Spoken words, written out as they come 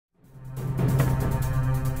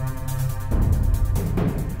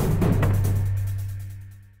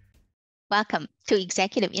Welcome to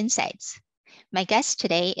Executive Insights. My guest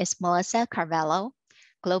today is Melissa Carvalho,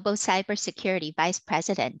 Global Cybersecurity Vice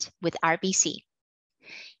President with RBC.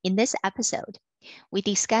 In this episode, we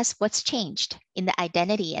discuss what's changed in the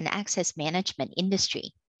identity and access management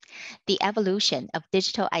industry, the evolution of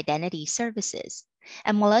digital identity services,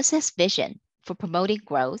 and Melissa's vision for promoting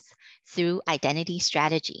growth through identity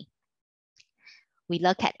strategy. We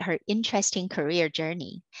look at her interesting career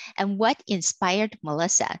journey and what inspired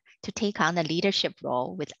Melissa to take on a leadership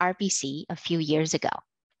role with RBC a few years ago.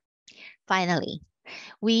 Finally,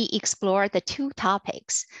 we explore the two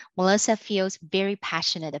topics Melissa feels very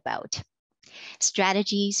passionate about: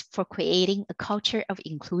 strategies for creating a culture of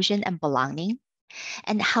inclusion and belonging,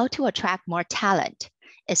 and how to attract more talent,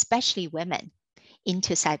 especially women,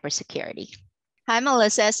 into cybersecurity. Hi,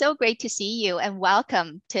 Melissa. So great to see you and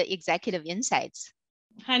welcome to Executive Insights.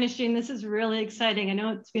 Hi, Nasheen. This is really exciting. I know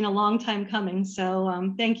it's been a long time coming,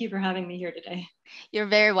 so thank you for having me here today. You're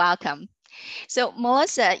very welcome. So,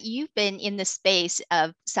 Melissa, you've been in the space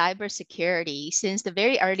of cybersecurity since the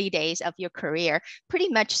very early days of your career, pretty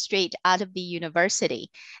much straight out of the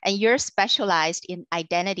university, and you're specialized in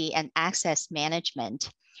identity and access management.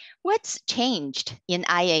 What's changed in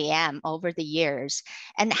IAM over the years,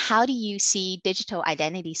 and how do you see digital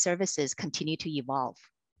identity services continue to evolve?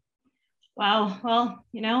 Wow. Well,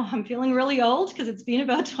 I'm feeling really old because it's been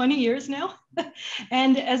about 20 years now.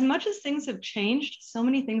 And as much as things have changed, so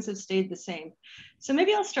many things have stayed the same. So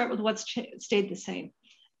maybe I'll start with what's stayed the same.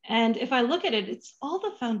 And if I look at it, it's all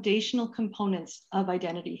the foundational components of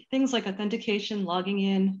identity, things like authentication, logging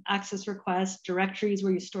in, access requests, directories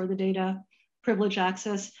where you store the data, privilege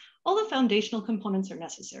access. All the foundational components are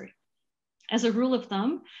necessary. As a rule of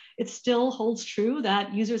thumb, it still holds true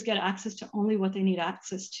that users get access to only what they need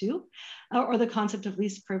access to, or the concept of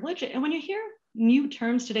least privilege. And when you hear new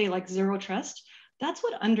terms today like zero trust, that's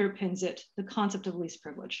what underpins it, the concept of least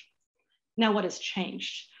privilege. Now, what has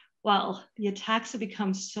changed? Well, the attacks have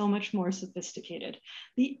become so much more sophisticated.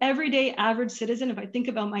 The everyday average citizen, if I think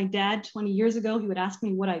about my dad 20 years ago, he would ask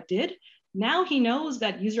me what I did. Now he knows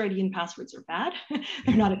that user ID and passwords are bad.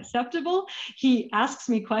 They're not acceptable. He asks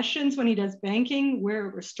me questions when he does banking, where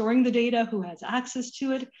we're storing the data, who has access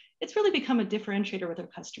to it. It's really become a differentiator with our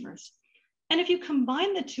customers. And if you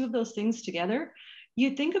combine the two of those things together,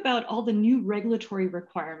 you think about all the new regulatory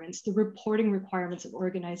requirements, the reporting requirements of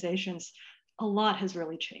organizations, a lot has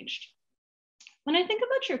really changed. When I think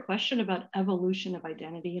about your question about evolution of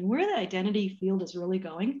identity and where the identity field is really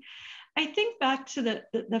going, I think back to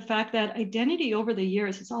the fact that identity over the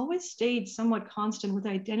years has always stayed somewhat constant, with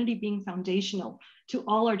identity being foundational to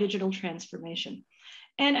all our digital transformation.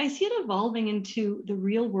 And I see it evolving into the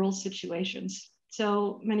real world situations.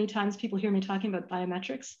 So many times people hear me talking about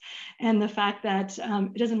biometrics and the fact that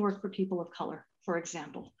it doesn't work for people of color, for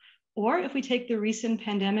example. Or if we take the recent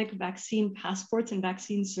pandemic vaccine passports and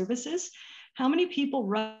vaccine services, how many people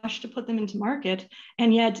rushed to put them into market,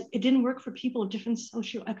 and yet it didn't work for people of different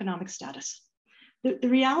socioeconomic status? The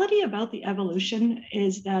reality about the evolution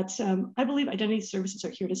is that I believe identity services are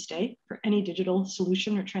here to stay for any digital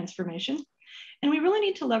solution or transformation. And we really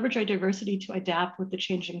need to leverage our diversity to adapt with the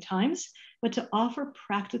changing times, but to offer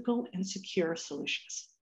practical and secure solutions.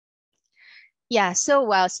 Yeah, so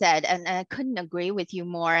well said. And I couldn't agree with you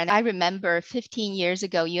more. And I remember 15 years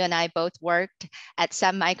ago, you and I both worked at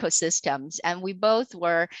Sun Microsystems, and we both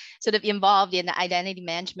were sort of involved in the identity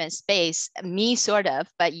management space. Me, sort of,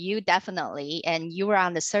 but you definitely. And you were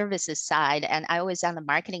on the services side, and I was on the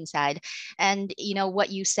marketing side. And what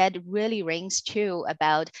you said really rings true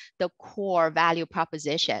about the core value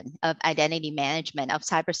proposition of identity management, of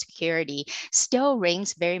cybersecurity, still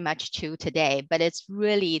rings very much true today. But it's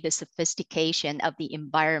really the sophistication of the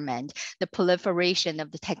environment, the proliferation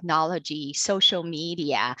of the technology, social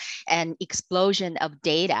media, and explosion of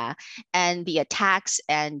data, and the attacks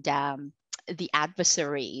and the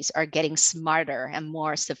adversaries are getting smarter and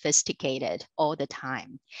more sophisticated all the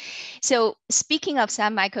time. So speaking of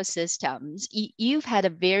Sun Microsystems, you've had a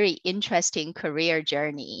very interesting career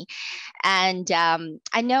journey. And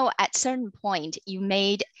I know at certain point you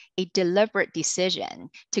made a deliberate decision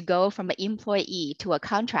to go from an employee to a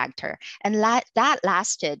contractor. And that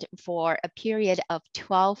lasted for a period of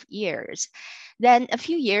 12 years. Then a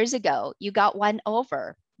few years ago, you got won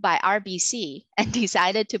over by RBC and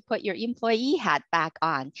decided to put your employee hat back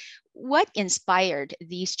on. What inspired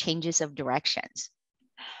these changes of directions?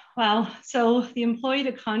 Wow. So the employee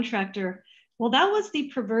to contractor, well, that was the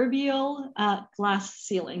proverbial glass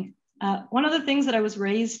ceiling. One of the things that I was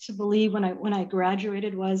raised to believe when I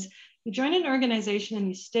graduated was you join an organization and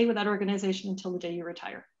you stay with that organization until the day you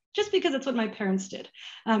retire, just because it's what my parents did.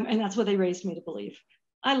 And that's what they raised me to believe.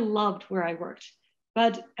 I loved where I worked.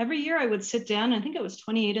 But every year I would sit down, I think I was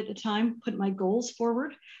 28 at the time, put my goals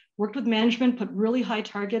forward, worked with management, put really high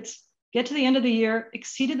targets, get to the end of the year,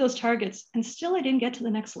 exceeded those targets, and still I didn't get to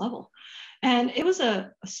the next level. And it was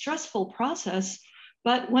a stressful process.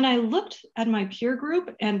 But when I looked at my peer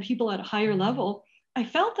group and people at a higher level, I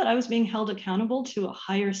felt that I was being held accountable to a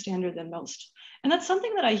higher standard than most. And that's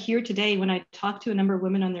something that I hear today when I talk to a number of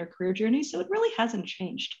women on their career journey. So it really hasn't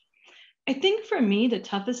changed. I think for me, the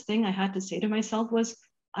toughest thing I had to say to myself was,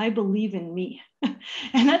 I believe in me.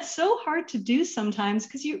 And that's so hard to do sometimes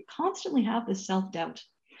because you constantly have this self-doubt.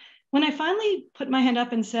 When I finally put my hand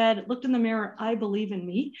up and said, looked in the mirror, I believe in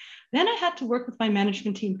me, then I had to work with my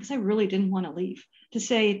management team because I really didn't want to leave, to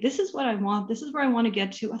say, this is what I want, this is where I want to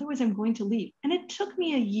get to, otherwise I'm going to leave. And it took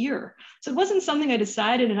me a year. So it wasn't something I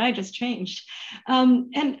decided and I just changed.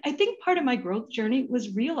 And I think part of my growth journey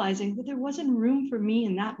was realizing that there wasn't room for me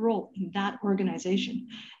in that role, in that organization,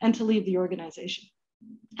 and to leave the organization.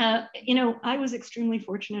 I was extremely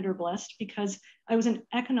fortunate or blessed because I was in an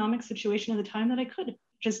economic situation at the time that I could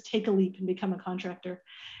just take a leap and become a contractor.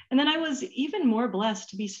 And then I was even more blessed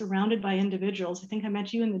to be surrounded by individuals. I think I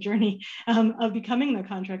met you in the journey of becoming the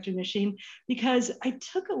contractor, Nasheen, because I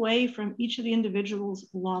took away from each of the individuals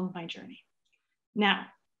along my journey. Now,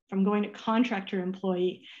 from going to contractor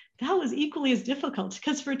employee, that was equally as difficult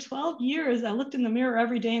because for 12 years, I looked in the mirror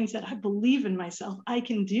every day and said, I believe in myself, I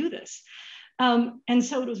can do this. And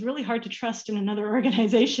so it was really hard to trust in another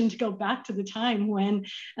organization to go back to the time when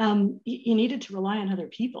you needed to rely on other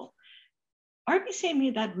people. RBC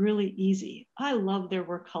made that really easy. I love their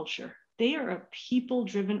work culture. They are a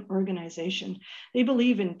people-driven organization. They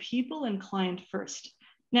believe in people and client first.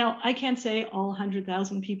 Now, I can't say all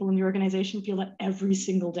 100,000 people in the organization feel that every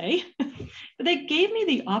single day, but they gave me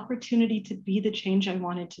the opportunity to be the change I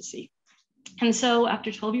wanted to see. And so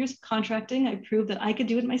after 12 years of contracting, I proved that I could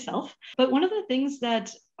do it myself. But one of the things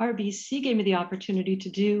that RBC gave me the opportunity to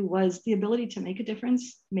do was the ability to make a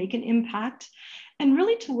difference, make an impact, and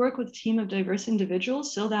really to work with a team of diverse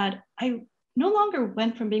individuals so that I no longer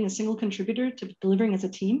went from being a single contributor to delivering as a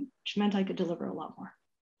team, which meant I could deliver a lot more.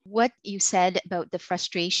 What you said about the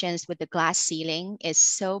frustrations with the glass ceiling is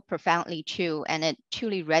so profoundly true, and it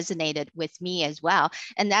truly resonated with me as well.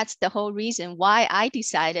 And that's the whole reason why I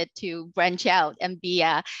decided to branch out and be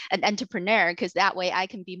an entrepreneur, because that way I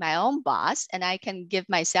can be my own boss and I can give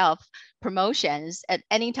myself promotions at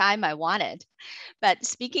any time I wanted. But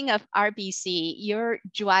speaking of RBC, you're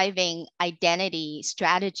driving identity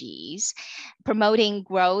strategies, promoting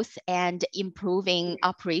growth and improving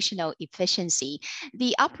operational efficiency.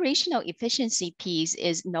 The operational efficiency piece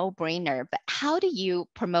is no brainer, but how do you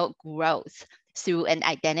promote growth through an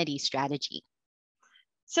identity strategy?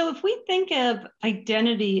 So if we think of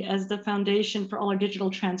identity as the foundation for all our digital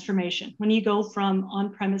transformation, when you go from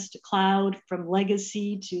on-premise to cloud, from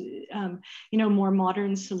legacy to more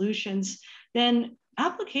modern solutions, then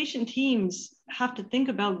application teams have to think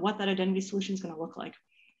about what that identity solution is going to look like.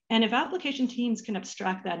 And if application teams can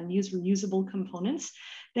abstract that and use reusable components,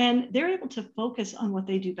 then they're able to focus on what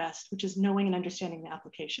they do best, which is knowing and understanding the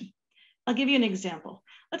application. I'll give you an example.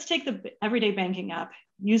 Let's take the everyday banking app.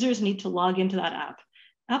 Users need to log into that app.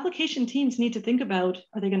 Application teams need to think about,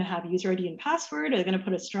 are they going to have user ID and password? Are they going to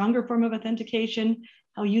put a stronger form of authentication?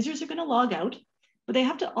 How users are going to log out? But they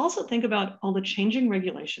have to also think about all the changing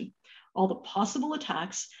regulation, all the possible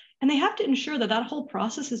attacks, and they have to ensure that that whole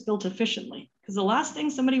process is built efficiently. Because the last thing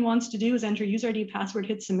somebody wants to do is enter user ID, password,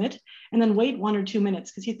 hit submit, and then wait 1 or 2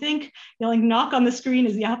 minutes because you think like knock on the screen,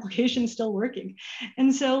 is the application still working?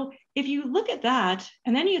 And so if you look at that,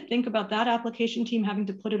 and then you think about that application team having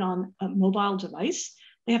to put it on a mobile device,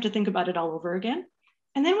 they have to think about it all over again.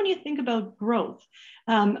 And then when you think about growth,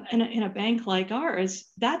 in a bank like ours,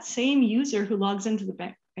 that same user who logs into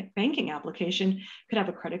the banking application could have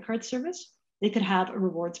a credit card service. They could have a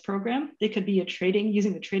rewards program. They could be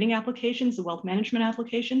using the trading applications, the wealth management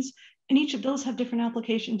applications, and each of those have different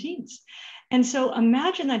application teams. And so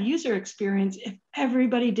imagine that user experience if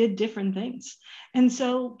everybody did different things. And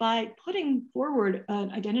so by putting forward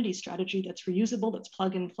an identity strategy that's reusable, that's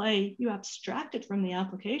plug and play, you abstract it from the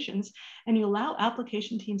applications and you allow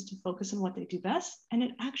application teams to focus on what they do best. And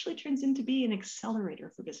it actually turns into be an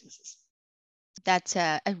accelerator for businesses. That's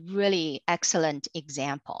a really excellent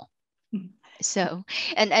example. So,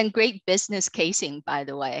 and great business casing, by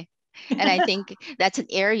the way. And I think that's an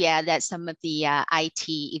area that some of the IT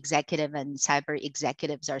executive and cyber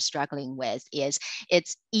executives are struggling with. Is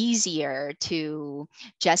it's easier to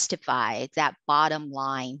justify that bottom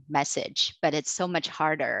line message, but it's so much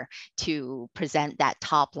harder to present that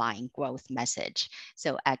top line growth message.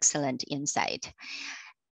 So excellent insight.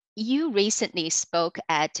 You recently spoke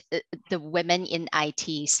at the Women in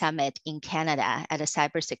IT Summit in Canada at a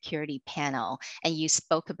cybersecurity panel, and you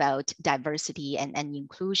spoke about diversity and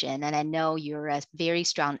inclusion. And I know you're a very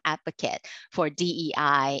strong advocate for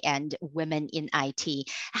DEI and women in IT.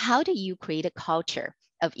 How do you create a culture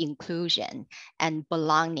of inclusion and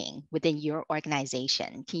belonging within your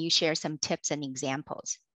organization? Can you share some tips and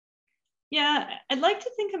examples? Yeah, I'd like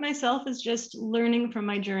to think of myself as just learning from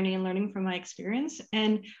my journey and learning from my experience.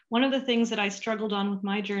 And one of the things that I struggled on with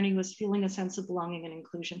my journey was feeling a sense of belonging and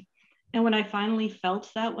inclusion. And when I finally felt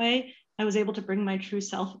that way, I was able to bring my true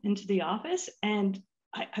self into the office, and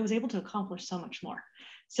I was able to accomplish so much more.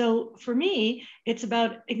 So for me, it's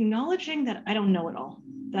about acknowledging that I don't know it all,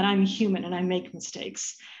 that I'm human and I make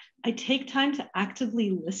mistakes. I take time to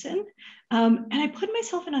actively listen, and I put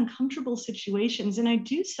myself in uncomfortable situations. And I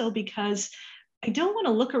do so because I don't want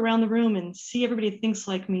to look around the room and see everybody thinks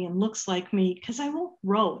like me and looks like me, because I won't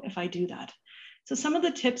grow if I do that. So some of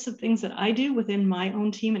the tips of things that I do within my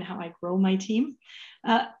own team and how I grow my team,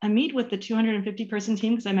 I meet with the 250 person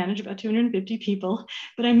team because I manage about 250 people,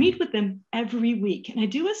 but I meet with them every week. And I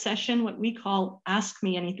do a session, what we call Ask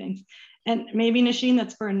Me Anything. And maybe, Nasheen,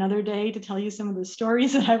 that's for another day to tell you some of the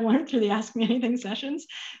stories that I've learned through the Ask Me Anything sessions.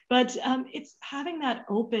 But it's having that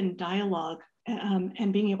open dialogue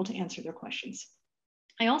and being able to answer their questions.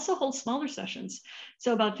 I also hold smaller sessions,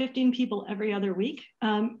 so about 15 people every other week,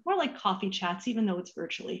 more like coffee chats, even though it's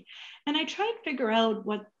virtually. And I try and figure out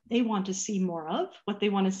what they want to see more of, what they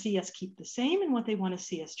want to see us keep the same, and what they want to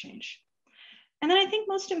see us change. And then I think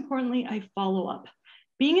most importantly, I follow up.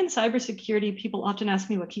 Being in cybersecurity, people often ask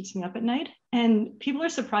me what keeps me up at night, and people are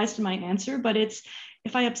surprised in my answer, but it's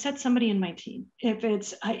if I upset somebody in my team, if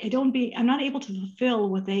it's I'm not able to fulfill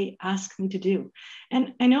what they ask me to do.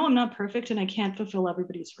 And I know I'm not perfect and I can't fulfill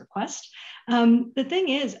everybody's request. The thing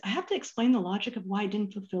is, I have to explain the logic of why I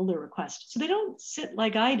didn't fulfill their request. So they don't sit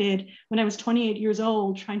like I did when I was 28 years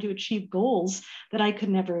old trying to achieve goals that I could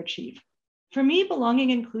never achieve. For me,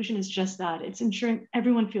 belonging and inclusion is just that. It's ensuring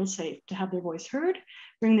everyone feels safe to have their voice heard,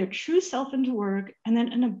 bring their true self into work, and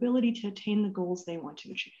then an ability to attain the goals they want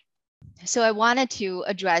to achieve. So I wanted to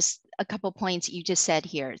address a couple points you just said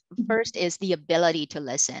here. First is the ability to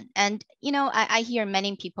listen. And, I hear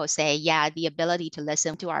many people say, yeah, the ability to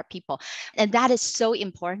listen to our people. And that is so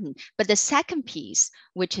important. But the second piece,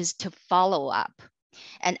 which is to follow up.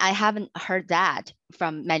 And I haven't heard that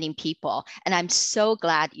from many people. And I'm so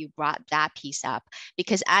glad you brought that piece up,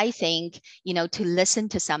 because I think, to listen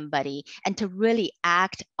to somebody and to really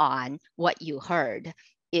act on what you heard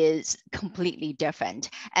is completely different.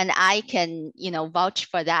 And I can, vouch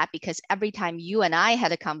for that, because every time you and I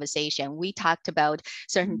had a conversation, we talked about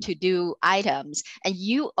certain to-do items, and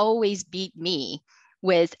you always beat me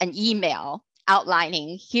with an email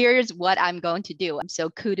outlining, here's what I'm going to do. So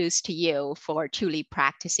kudos to you for truly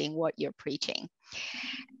practicing what you're preaching.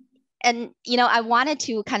 And, I wanted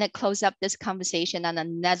to kind of close up this conversation on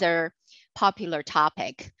another popular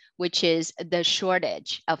topic, which is the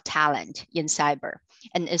shortage of talent in cyber,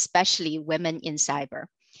 and especially women in cyber.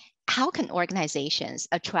 How can organizations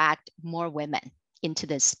attract more women into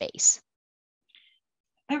this space?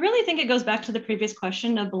 I really think it goes back to the previous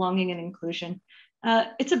question of belonging and inclusion.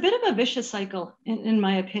 It's a bit of a vicious cycle, in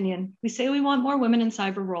my opinion. We say we want more women in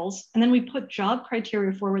cyber roles, and then we put job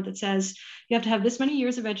criteria forward that says you have to have this many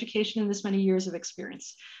years of education and this many years of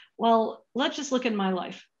experience. Well, let's just look at my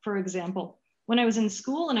life, for example. When I was in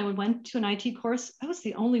school and I went to an IT course, I was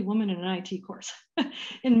the only woman in an IT course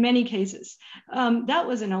in many cases. That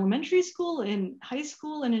was in elementary school, in high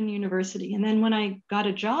school, and in university. And then when I got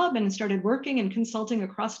a job and started working and consulting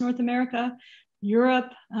across North America,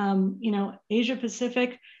 Europe, Asia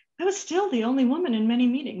Pacific, I was still the only woman in many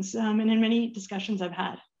meetings and in many discussions I've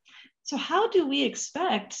had. So how do we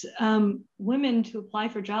expect women to apply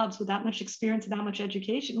for jobs with that much experience and that much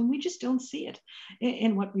education when we just don't see it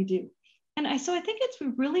in what we do? And so I think we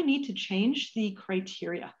really need to change the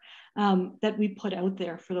criteria that we put out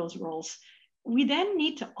there for those roles. We then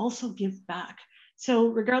need to also give back. So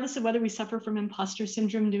regardless of whether we suffer from imposter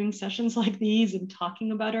syndrome, doing sessions like these and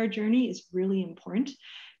talking about our journey is really important.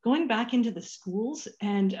 Going back into the schools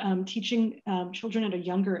and teaching children at a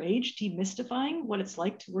younger age, demystifying what it's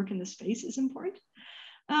like to work in this space is important.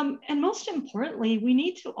 And most importantly, we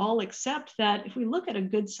need to all accept that if we look at a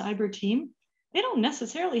good cyber team, they don't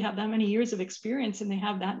necessarily have that many years of experience and they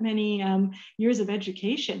have that many years of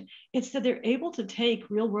education. It's that they're able to take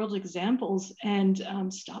real world examples and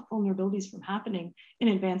stop vulnerabilities from happening in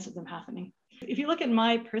advance of them happening. If you look at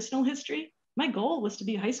my personal history, my goal was to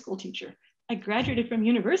be a high school teacher. I graduated from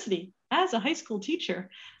university as a high school teacher.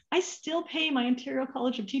 I still pay my Ontario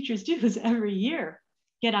College of Teachers dues every year.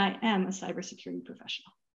 yet I am a cybersecurity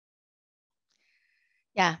professional.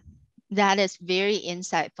 Yeah. That is very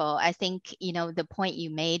insightful. I think, the point you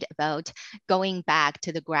made about going back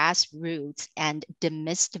to the grassroots and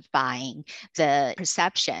demystifying the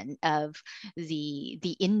perception of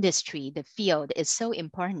the industry, the field is so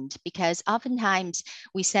important, because oftentimes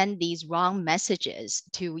we send these wrong messages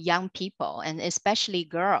to young people and especially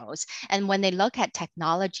girls. And when they look at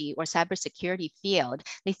technology or cybersecurity field,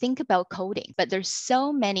 they think about coding, but there's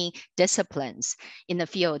so many disciplines in the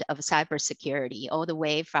field of cybersecurity, all the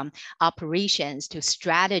way from operations to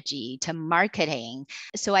strategy to marketing.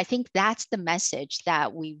 So I think that's the message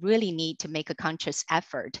that we really need to make a conscious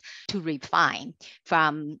effort to refine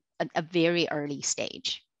from a very early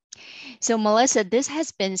stage. So Melissa, this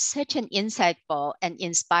has been such an insightful and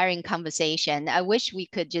inspiring conversation. I wish we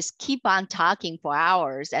could just keep on talking for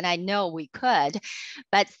hours, and I know we could,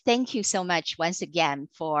 but thank you so much once again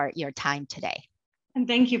for your time today. And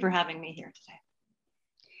thank you for having me here today.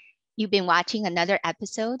 You've been watching another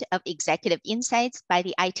episode of Executive Insights by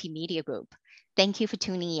the IT Media Group. Thank you for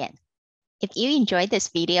tuning in. If you enjoyed this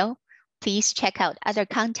video, please check out other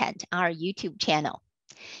content on our YouTube channel,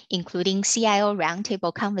 including CIO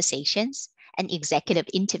roundtable conversations and executive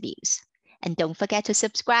interviews. And don't forget to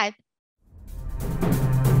subscribe